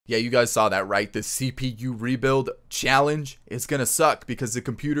Yeah, you guys saw that, right? The CPU rebuild challenge is going to suck because the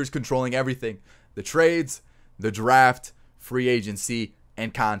computer's controlling everything. The trades, the draft, free agency,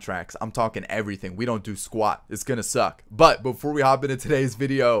 and contracts. I'm talking everything. We don't do squat. It's going to suck. But before we hop into today's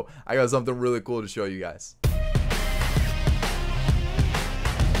video, I got something really cool to show you guys.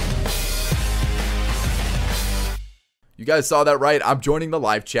 You guys saw that, right? I'm joining the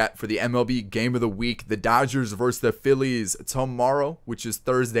live chat for the MLB Game of the Week, the Dodgers versus the Phillies tomorrow, which is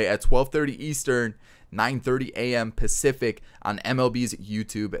Thursday at 12:30 Eastern, 9:30 a.m. Pacific on MLB's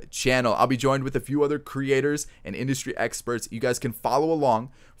YouTube channel. I'll be joined with a few other creators and industry experts. You guys can follow along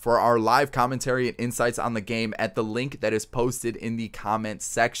for our live commentary and insights on the game at the link that is posted in the comment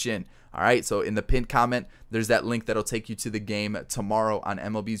section. All right, so in the pinned comment, there's that link that'll take you to the game tomorrow on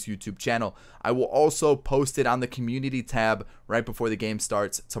MLB's YouTube channel. I will also post it on the community tab right before the game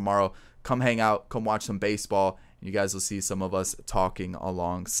starts tomorrow. Come hang out, come watch some baseball, and you guys will see some of us talking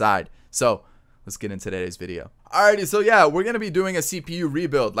alongside. So let's get into today's video. Alrighty, so yeah, we're going to be doing a CPU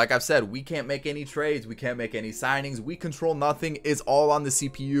rebuild. Like I've said, we can't make any trades. We can't make any signings. We control nothing. It's all on the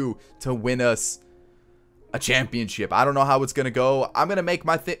CPU to win us a championship. I don't know how it's going to go. I'm going to make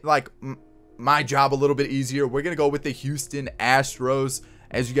my job a little bit easier. We're going to go with the Houston Astros.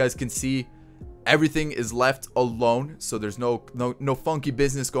 As you guys can see, everything is left alone. So there's no funky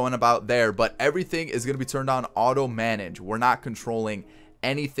business going about there, but everything is going to be turned on auto manage. We're not controlling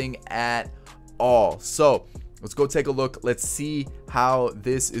anything at all. So let's go take a look. Let's see how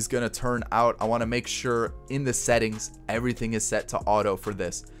this is going to turn out. I want to make sure in the settings, everything is set to auto for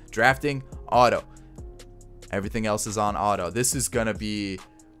this. Drafting, auto. Everything else is on auto. This is going to be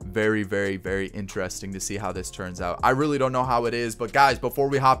very, very, very interesting to see how this turns out. I really don't know how it is, but guys, before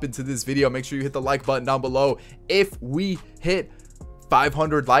we hop into this video, make sure you hit the like button down below. If we hit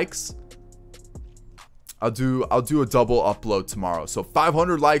 500 likes, I'll do a double upload tomorrow. So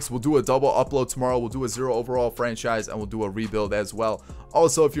 500 likes, we'll do a double upload tomorrow. We'll do a 0 overall franchise, and we'll do a rebuild as well.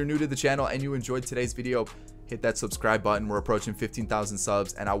 Also, if you're new to the channel and you enjoyed today's video, hit that subscribe button. We're approaching 15,000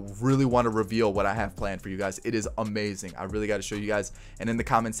 subs, and I really want to reveal what I have planned for you guys. It is amazing. I really got to show you guys. And in the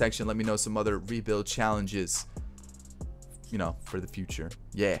comment section, let me know some other rebuild challenges, you know, for the future.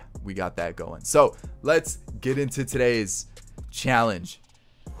 Yeah, we got that going. So let's get into today's challenge.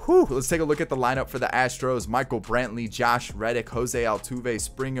 Whew, let's take a look at the lineup for the Astros. Michael Brantley, Josh Reddick, Jose Altuve,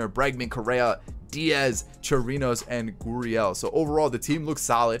 Springer, Bregman, Correa, Diaz, Chirinos, and Gurriel. So overall, the team looks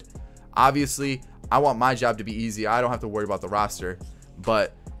solid. Obviously, I want my job to be easy. I don't have to worry about the roster,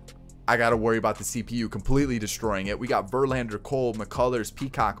 but I got to worry about the CPU completely destroying it. We got Verlander, Cole, McCullers,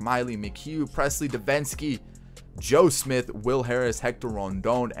 Peacock, Miley, McHugh, Presley, Davinsky, Joe Smith, Will Harris, Hector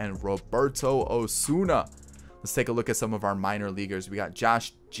Rondon, and Roberto Osuna. Let's take a look at some of our minor leaguers. We got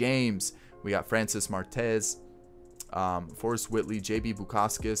Josh James. We got Francis Martez, Forrest Whitley, JB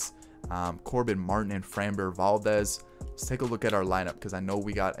Bukauskas, Corbin Martin, and Framber Valdez. Let's take a look at our lineup because I know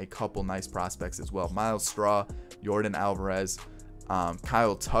we got a couple nice prospects as well. Miles Straw, Jordan Alvarez,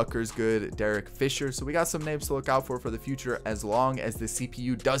 Kyle Tucker's good, Derek Fisher. So we got some names to look out for the future as long as the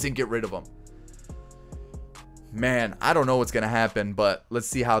CPU doesn't get rid of them. Man, I don't know what's going to happen, but let's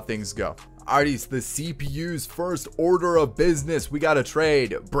see how things go. Alrighty, the CPU's first order of business. We got to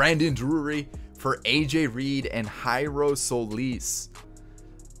trade Brandon Drury for AJ Reed and Jairo Solis.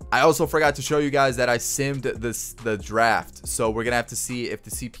 I also forgot to show you guys that I simmed the draft. So we're going to have to see if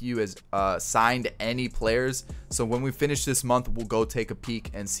the CPU has signed any players. So when we finish this month, we'll go take a peek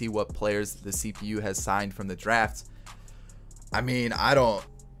and see what players the CPU has signed from the draft. I mean, I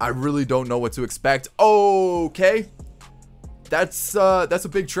really don't know what to expect. Okay. That's a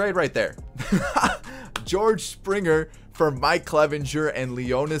big trade right there. George Springer for Mike Clevinger and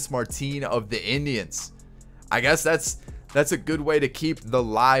Leonis Martin of the Indians. I guess that's a good way to keep the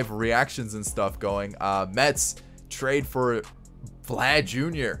live reactions and stuff going. Mets trade for Vlad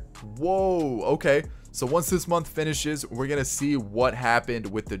Jr. Whoa, okay. So once this month finishes, we're going to see what happened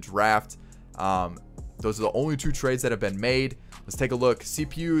with the draft. Those are the only two trades that have been made. Let's take a look.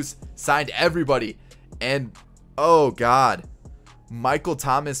 CPUs signed everybody. And, oh, God. Michael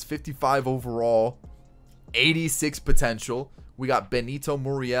Thomas, 55 overall, 86 potential. We got Benito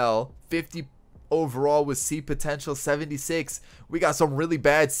Muriel, 50 overall with C potential, 76. We got some really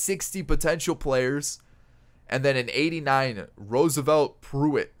bad 60 potential players. And then an 89, Roosevelt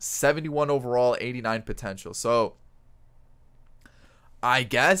Pruitt, 71 overall, 89 potential. So I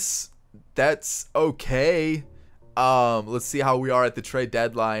guess that's okay. Let's see how we are at the trade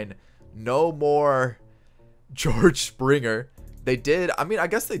deadline. No more George Springer. They did, I mean, I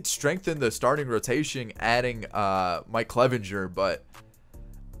guess they strengthened the starting rotation, adding Mike Clevinger, but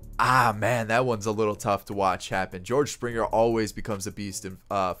Ah, man, that one's a little tough to watch happen. George Springer always becomes a beast in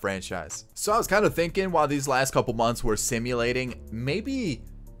franchise. So I was kind of thinking while these last couple months were simulating, maybe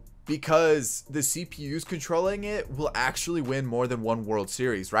because the CPU's controlling it will actually win more than one World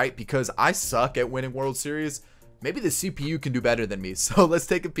Series, right? Because I suck at winning World Series. Maybe the CPU can do better than me. So let's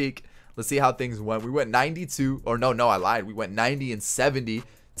take a peek. Let's see how things went. We went 92, or no, I lied. We went 90 and 70,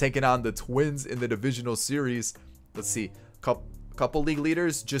 taking on the Twins in the divisional series. Let's see. Couple league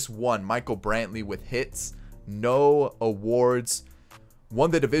leaders, just one. Michael Brantley with hits, no awards. Won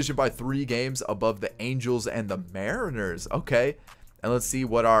the division by 3 games above the Angels and the Mariners. Okay. And let's see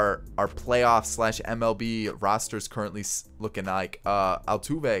what our playoff / MLB rosters currently looking like.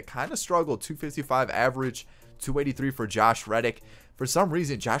 Altuve kind of struggled. 255 average, 283 for Josh Reddick. For some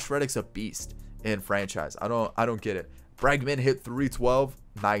reason, Josh Reddick's a beast in franchise. I don't get it. Bregman hit 312.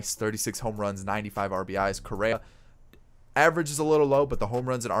 Nice. 36 home runs, 95 RBIs. Correa, average is a little low, but the home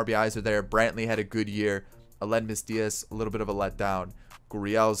runs and RBIs are there. Brantley had a good year. Aledmys Diaz, a little bit of a letdown.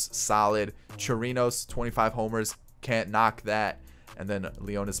 Gurriel's solid. Chirinos, 25 homers. Can't knock that. And then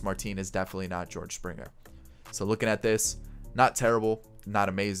Leonis Martinez, definitely not George Springer. So looking at this, not terrible, not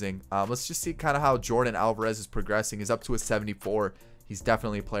amazing. Let's just see kind of how Jordan Alvarez is progressing. He's up to a 74. He's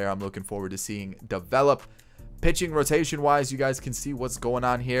definitely a player I'm looking forward to seeing develop. Pitching rotation wise, you guys can see what's going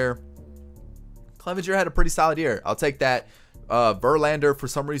on here. Clevenger had a pretty solid year. I'll take that. Verlander, for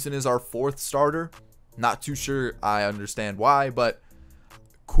some reason, is our 4th starter. Not too sure I understand why, but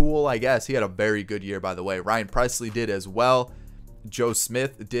cool, I guess. He had a very good year, by the way. Ryan Presley did as well. Joe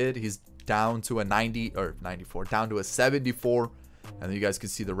Smith did. He's down to a 90 or 94, down to a 74. And then you guys can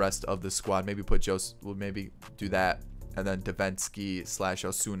see the rest of the squad. Maybe put Joe, we'll maybe do that. And then Davinsky /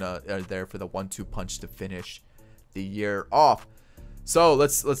 Osuna are there for the 1-2 punch to finish the year off. So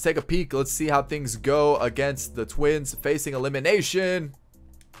let's take a peek. Let's see how things go against the Twins facing elimination.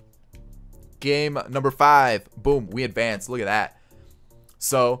 Game number 5. Boom, we advance. Look at that.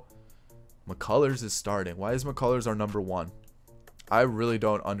 So McCullers is starting. Why is McCullers our number 1? I really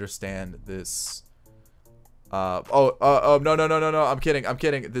don't understand this. No. I'm kidding.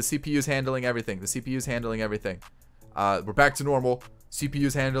 The CPU's handling everything. We're back to normal.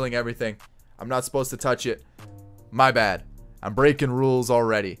 CPU's handling everything. I'm not supposed to touch it. My bad. I'm breaking rules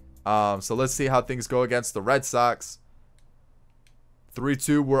already. So let's see how things go against the Red Sox.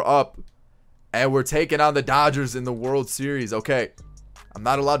 3-2, we're up. And we're taking on the Dodgers in the World Series. Okay. I'm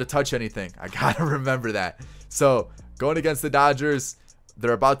not allowed to touch anything. I gotta remember that. So, going against the Dodgers.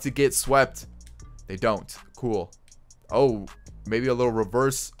 They're about to get swept. They don't. Cool. Oh, maybe a little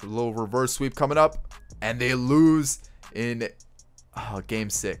reverse sweep coming up. And they lose in game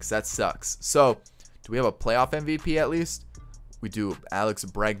 6. That sucks. So, do we have a playoff MVP at least? We do. Alex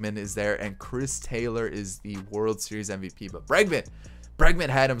Bregman is there, and Chris Taylor is the World Series MVP. But Bregman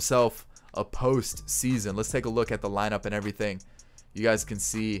had himself a postseason. Let's take a look at the lineup and everything. You guys can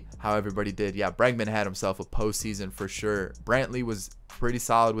see how everybody did. Yeah, Bregman had himself a postseason for sure. Brantley was pretty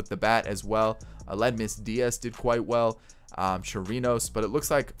solid with the bat as well. Aledmys Diaz did quite well. Chirinos, but it looks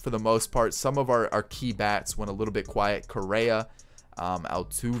like for the most part, some of our key bats went a little bit quiet. Correa,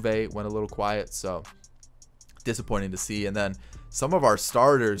 Altuve went a little quiet, so disappointing to see. And then some of our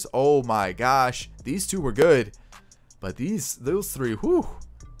starters, oh my gosh, these 2 were good, but those 3, whew,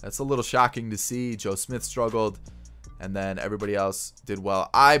 that's a little shocking to see. Joe Smith struggled, and then everybody else did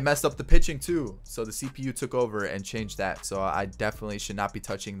well. I messed up the pitching too, so the CPU took over and changed that. So I definitely should not be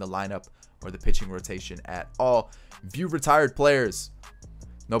touching the lineup or the pitching rotation at all. View retired players.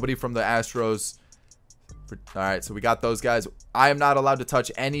 Nobody from the Astros. All right, so we got those guys. I am not allowed to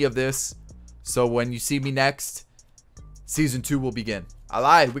touch any of this. So when you see me next, season 2 will begin. I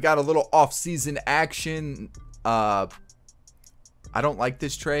lied. We got a little off-season action. I don't like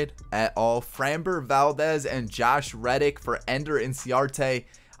this trade at all. Framber Valdez and Josh Reddick for Ender Inciarte.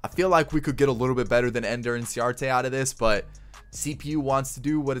 I feel like we could get a little bit better than Ender Inciarte out of this, but CPU wants to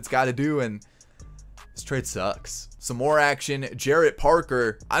do what it's got to do, and this trade sucks. Some more action. Jarrett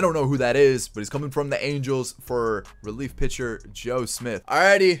Parker. I don't know who that is, but he's coming from the Angels for relief pitcher Joe Smith.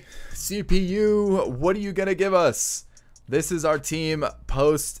 Alrighty, CPU, what are you going to give us? This is our team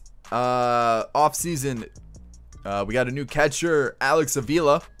post off-season. We got a new catcher, Alex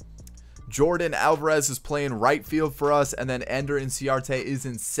Avila. Jordan Alvarez is playing right field for us, and then Ender Inciarte is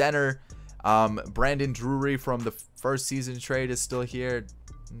in center. Brandon Drury from the first season trade is still here.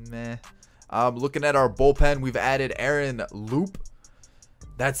 Meh. Looking at our bullpen, we've added Aaron Loop.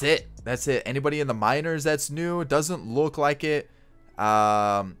 That's it. Anybody in the minors that's new? It doesn't look like it.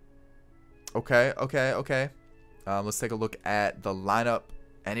 Okay. Let's take a look at the lineup.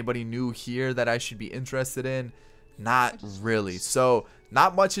 Anybody new here that I should be interested in? Not really. So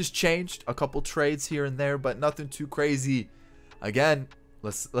not much has changed. A couple trades here and there, but nothing too crazy. Again,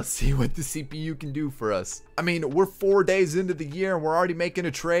 let's see what the CPU can do for us. I mean, we're 4 days into the year and we're already making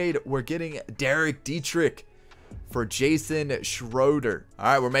a trade. We're getting Derek Dietrich for Jason Schroeder. All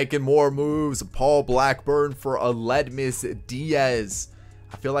right, we're making more moves. Paul Blackburn for Aledmus Diaz.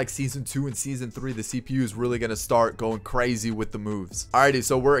 I feel like season 2 and season 3, the CPU is really going to start going crazy with the moves. Alrighty,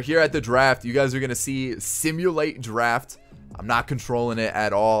 so we're here at the draft. You guys are going to see simulate draft. I'm not controlling it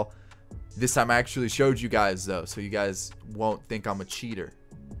at all. This time I actually showed you guys though, so you guys won't think I'm a cheater.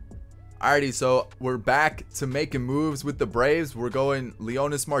 Alrighty, so we're back to making moves with the Braves. We're going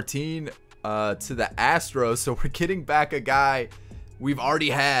Leonis Martin to the Astros. So we're getting back a guy we've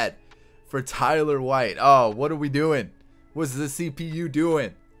already had for Tyler White. Oh, what are we doing? What's the CPU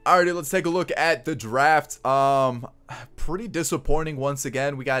doing? Alrighty, let's take a look at the draft. Pretty disappointing once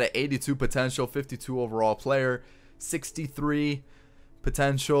again. We got an 82 potential, 52 overall player, 63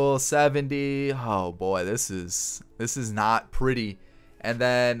 potential, 70. Oh boy, this is not pretty. And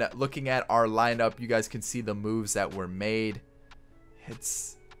then looking at our lineup, you guys can see the moves that were made.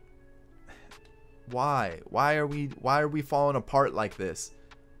 It's why are we falling apart like this?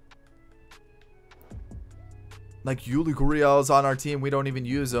 Like Yuli Gurriel's on our team, we don't even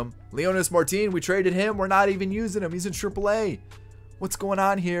use him. Leonis Martin, we traded him, we're not even using him. He's in AAA. What's going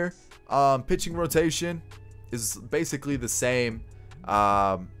on here? Pitching rotation is basically the same,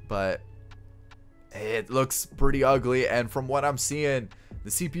 but it looks pretty ugly. And from what I'm seeing,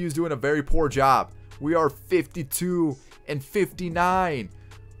 the CPU is doing a very poor job. We are 52 and 59.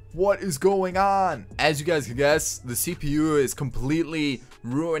 What is going on? As you guys can guess, the CPU is completely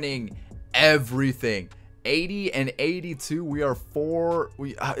ruining everything. 80 and 82. We are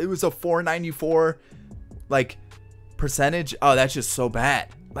it was a 494 like percentage. Oh, that's just so bad.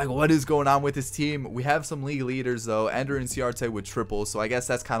 Like, what is going on with this team? We have some league leaders though. Ender and Ciarte with triples, so I guess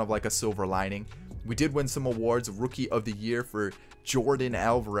that's kind of like a silver lining. We did win some awards. Rookie of the Year for Jordan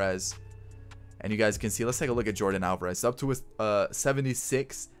Alvarez, and you guys can see, let's take a look at Jordan Alvarez. Up to a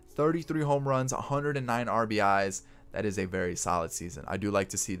 76, 33 home runs, 109 RBIs. That is a very solid season. I do like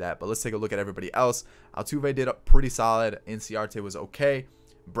to see that. But let's take a look at everybody else. Altuve did pretty solid. Inciarte was okay.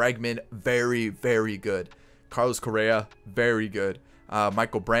 Bregman, very, very good. Carlos Correa, very good.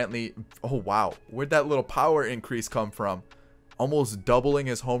 Michael Brantley, oh wow. Where'd that little power increase come from? Almost doubling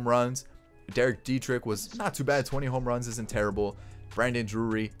his home runs. Derek Dietrich was not too bad. 20 home runs isn't terrible. Brandon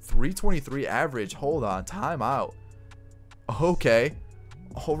Drury, 323 average. Hold on, timeout. Okay,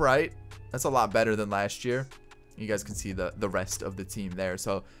 all right. That's a lot better than last year. You guys can see the rest of the team there.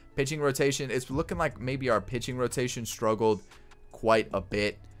 So pitching rotation, it's looking like maybe our pitching rotation struggled quite a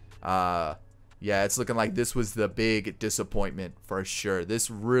bit. Yeah, it's looking like this was the big disappointment for sure. This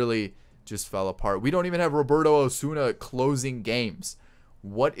really just fell apart. We don't even have Roberto Osuna closing games.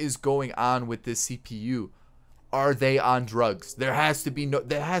 What is going on with this CPU? Are they on drugs? There has to be.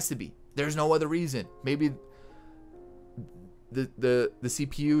 There's no other reason. Maybe the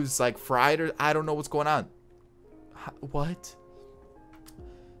CPU's like fried, or I don't know what's going on. What?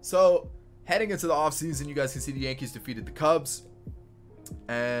 So heading into the offseason, you guys can see the Yankees defeated the Cubs,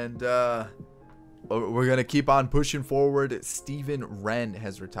 and we're gonna keep on pushing forward. Steven Wren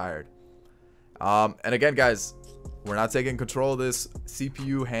has retired, and again, guys, we're not taking control of this.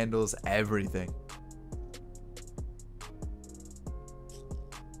 CPU handles everything.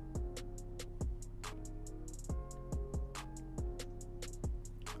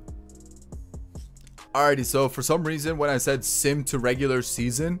 Alrighty, so for some reason when I said sim to regular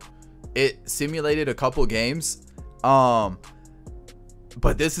season, it simulated a couple games. But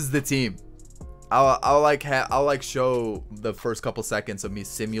this is the team. I'll like show the first couple seconds of me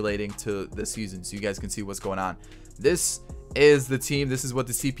simulating to the season so you guys can see what's going on. This is the team. This is what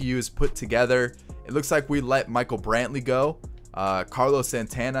the CPU has put together. It looks like we let Michael Brantley go. Carlos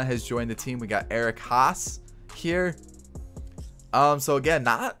Santana has joined the team. We got Eric Haas here. So again,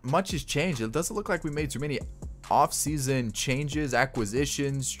 not much has changed. It doesn't look like we made too many off-season changes,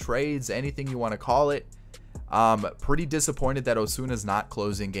 acquisitions, trades, anything you want to call it. Pretty disappointed that Osuna's not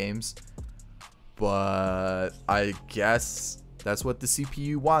closing games, but I guess that's what the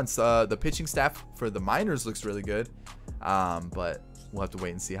CPU wants. The pitching staff for the minors looks really good, but we'll have to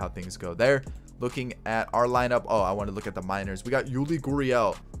wait and see how things go there. Looking at our lineup, oh, I want to look at the minors. We got Yuli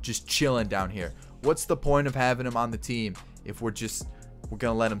Gurriel just chilling down here. What's the point of having him on the team if we're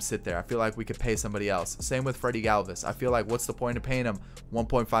gonna let him sit there? I feel like we could pay somebody else. Same with Freddie Galvis. I feel like, what's the point of paying him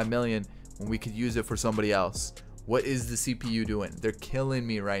 $1.5 million when we could use it for somebody else? What is the CPU doing? They're killing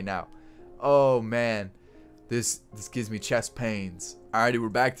me right now. Oh man, This gives me chest pains. Alrighty, we're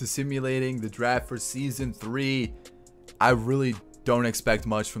back to simulating the draft for season 3. I really don't expect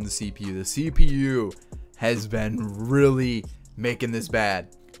much from the CPU. The CPU has been really making this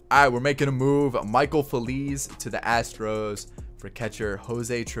bad. Alright, we're making a move. Michael Feliz to the Astros for catcher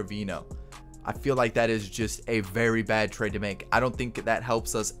Jose Trevino. I feel like that is just a very bad trade to make. I don't think that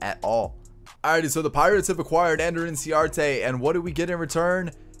helps us at all. Alrighty, so the Pirates have acquired Ender Inciarte, and what do we get in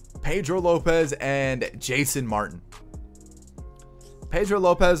return? Pedro Lopez and Jason Martin. Pedro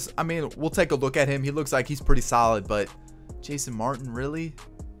Lopez, I mean, we'll take a look at him. He looks like he's pretty solid, but Jason Martin, really?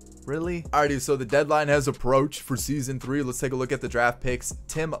 Really? Alrighty, so the deadline has approached for season 3. Let's take a look at the draft picks.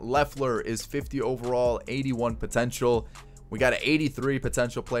 Tim Leffler is 50 overall, 81 potential. We got an 83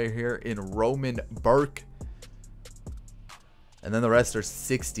 potential player here in Roman Burke. And then the rest are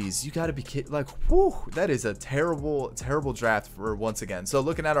 60s. You got to be kidding. Like, whew, that is a terrible, terrible draft for once again. So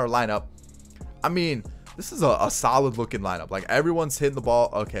looking at our lineup, I mean, this is a solid looking lineup. Like, everyone's hitting the ball.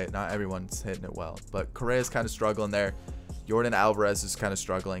 Okay, not everyone's hitting it well, but Correa's kind of struggling there. Jordan Alvarez is kind of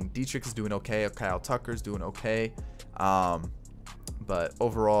struggling. Dietrich is doing okay. Kyle Tucker's doing okay. But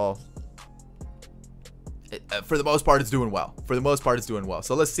overall, for the most part, it's doing well. For the most part, it's doing well.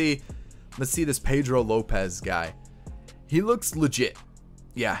 So let's see this Pedro Lopez guy. He looks legit.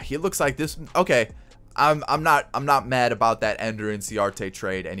 Yeah, he looks like this. Okay, I'm not mad about that Ender Inciarte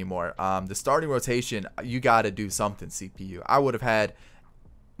trade anymore. The starting rotation, you got to do something, CPU. I would have had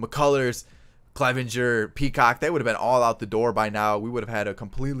McCullers, Clevenger, Peacock. They would have been all out the door by now. We would have had a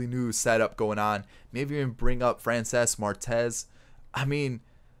completely new setup going on. Maybe even bring up Frances Martez. I mean,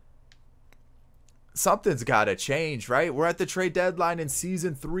 something's got to change, right? We're at the trade deadline in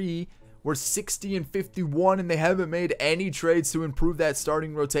season 3. We're 60 and 51, and they haven't made any trades to improve that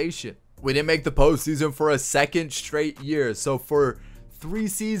starting rotation. We didn't make the postseason for a second straight year. So for 3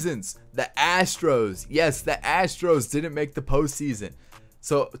 seasons, the Astros, yes, the Astros didn't make the postseason.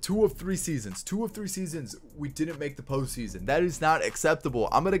 So 2 of 3 seasons, we didn't make the postseason. That is not acceptable.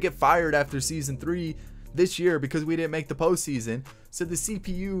 I'm going to get fired after season 3 this year because we didn't make the postseason. So the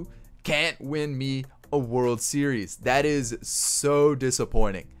CPU can't win me a World Series. That is so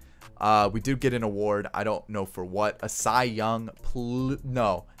disappointing. We did get an award. I don't know for what. A Cy Young.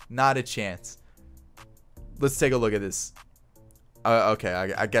 No, not a chance. Let's take a look at this. Okay,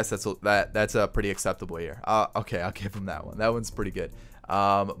 I guess that's a pretty acceptable here. Okay, I'll give him that one. That one's pretty good.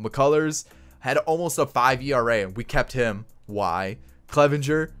 McCullers had almost a 5 ERA, and we kept him. Why?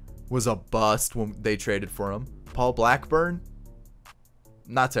 Clevenger was a bust when they traded for him. Paul Blackburn,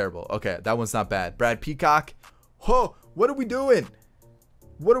 not terrible. Okay, that one's not bad. Brad Peacock. Oh, what are we doing?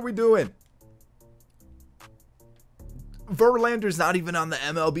 What are we doing? Verlander's not even on the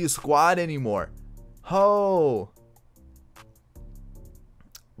MLB squad anymore. Oh.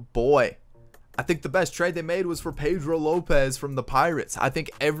 Boy. I think the best trade they made was for Pedro Lopez from the Pirates. I think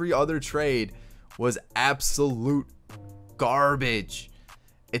every other trade was absolute garbage.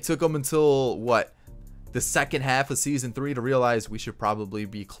 It took them until, what, the second half of season 3 to realize we should probably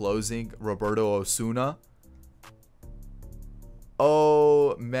be closing Roberto Osuna.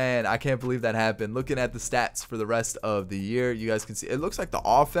 Oh, man, I can't believe that happened. Looking at the stats for the rest of the year, you guys can see it looks like the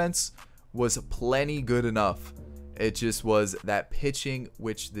offense was plenty good enough. It just was that pitching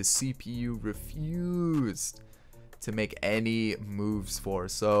which the CPU refused to make any moves for.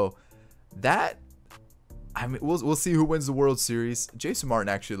 So that, I mean, we'll see who wins the World Series. Jason Martin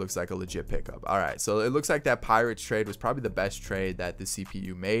actually looks like a legit pickup. All right, so it looks like that Pirates trade was probably the best trade that the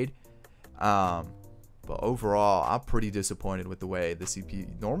CPU made. But overall, I'm pretty disappointed with the way the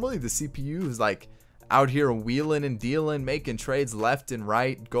CPU... Normally, the CPU is like out here wheeling and dealing, making trades left and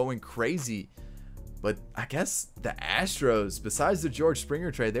right, going crazy. But I guess the Astros, besides the George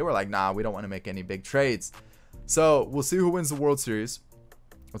Springer trade, they were like, nah, we don't want to make any big trades. So we'll see who wins the World Series.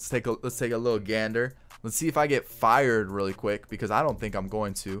 Let's take a little gander. Let's see if I get fired really quick, because I don't think I'm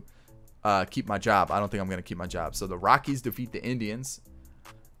going to keep my job. I don't think I'm going to keep my job. So the Rockies defeat the Indians.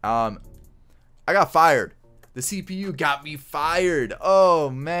 I got fired. The CPU got me fired.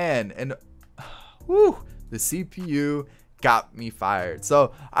 Oh, man. And whew, the CPU got me fired.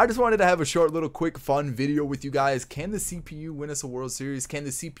 So I just wanted to have a short little quick fun video with you guys. Can the CPU win us a World Series? Can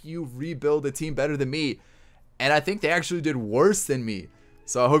the CPU rebuild a team better than me? And I think they actually did worse than me.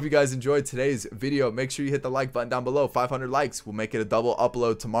 So I hope you guys enjoyed today's video. Make sure you hit the like button down below. 500 likes. We'll make it a double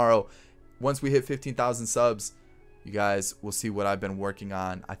upload tomorrow. Once we hit 15,000 subs, you guys will see what I've been working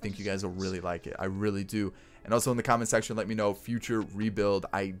on. I think you guys will really like it. I really do. And also in the comment section, let me know future rebuild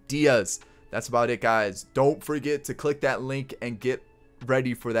ideas. That's about it, guys. Don't forget to click that link and get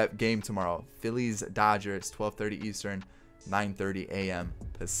ready for that game tomorrow. Phillies Dodgers, 12:30 Eastern, 9:30 a.m.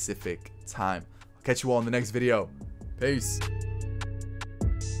 Pacific time. Catch you all in the next video. Peace.